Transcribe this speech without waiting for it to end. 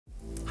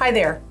Hi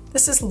there,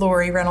 this is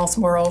Lori Reynolds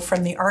Morrow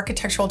from the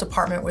Architectural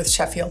Department with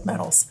Sheffield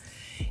Metals.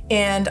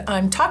 And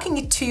I'm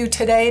talking to you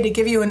today to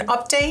give you an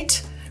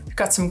update. We've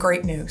got some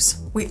great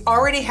news. We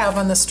already have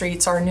on the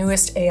streets our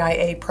newest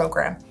AIA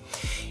program.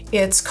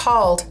 It's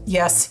called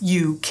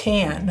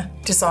YES.YOU.CAN,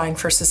 designed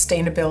for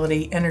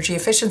sustainability, energy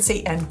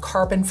efficiency, and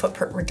carbon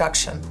footprint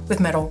reduction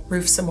with metal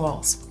roofs and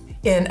walls.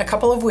 In a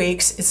couple of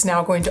weeks, it's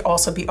now going to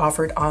also be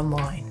offered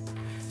online.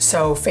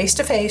 So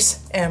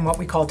face-to-face and what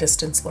we call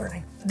distance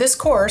learning. This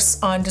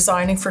course on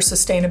designing for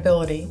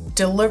sustainability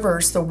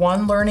delivers the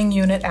one learning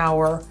unit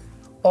hour,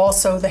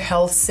 also the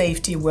health,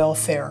 safety,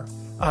 welfare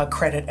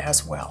credit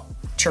as well.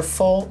 It's your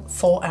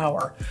full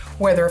hour,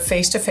 whether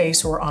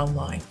face-to-face or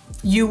online.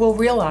 You will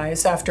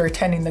realize after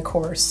attending the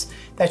course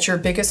that your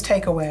biggest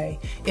takeaway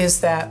is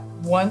that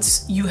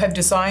once you have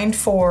designed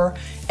for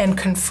and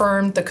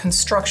confirmed the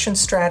construction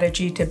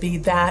strategy to be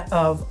that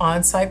of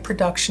on-site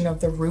production of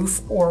the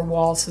roof or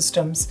wall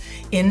systems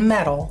in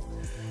metal,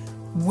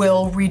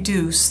 will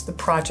reduce the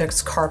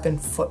project's carbon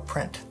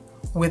footprint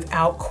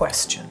without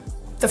question.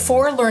 The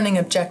 4 learning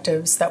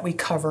objectives that we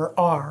cover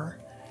are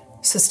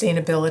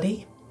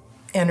sustainability,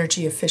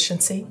 energy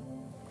efficiency,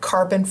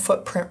 carbon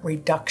footprint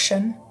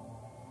reduction,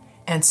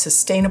 and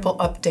sustainable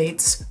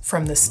updates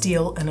from the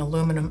Steel and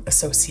Aluminum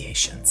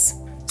Associations.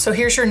 So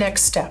here's your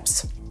next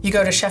steps. You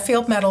go to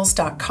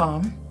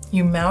sheffieldmetals.com,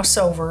 you mouse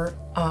over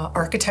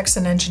Architects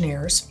and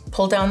Engineers,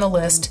 pull down the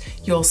list,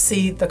 you'll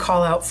see the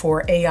call out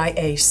for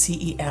AIA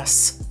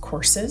CES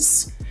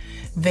courses.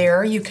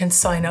 There you can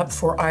sign up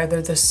for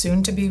either the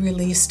soon to be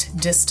released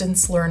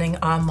distance learning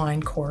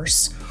online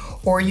course,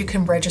 or you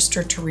can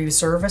register to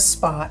reserve a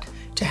spot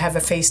to have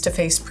a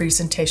face-to-face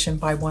presentation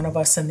by one of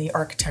us in the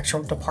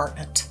architectural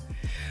department.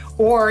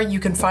 Or you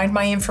can find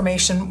my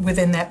information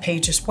within that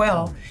page as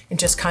well and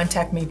just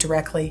contact me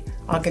directly.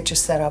 I'll get you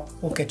set up,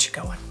 we'll get you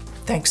going.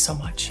 Thanks so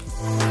much.